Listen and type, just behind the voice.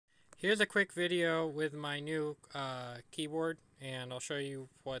Here's a quick video with my new keyboard, and I'll show you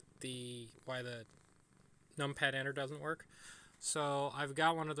why the numpad enter doesn't work. So I've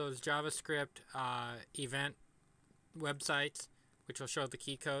got one of those JavaScript event websites which will show the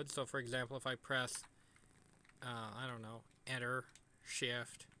key code. So for example, if I press I don't know, enter,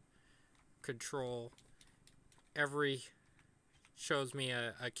 shift, control, every shows me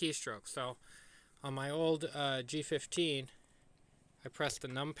a keystroke. So on my old G15, I press the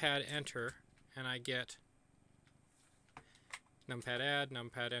numpad enter and I get numpad add,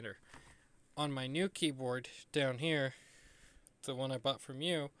 numpad enter. On my new keyboard down here, the one I bought from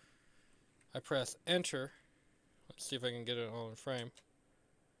you, I press enter. Let's see if I can get it all in frame.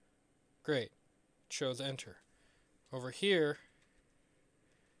 Great. It shows enter. Over here,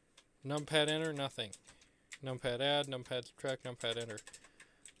 numpad enter, nothing. Numpad add, numpad subtract, numpad enter.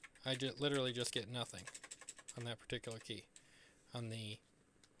 I literally just get nothing on that particular key. On the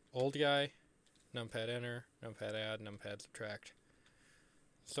old guy, numpad enter, numpad add, numpad subtract.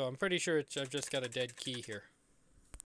 So I'm pretty sure I've just got a dead key here.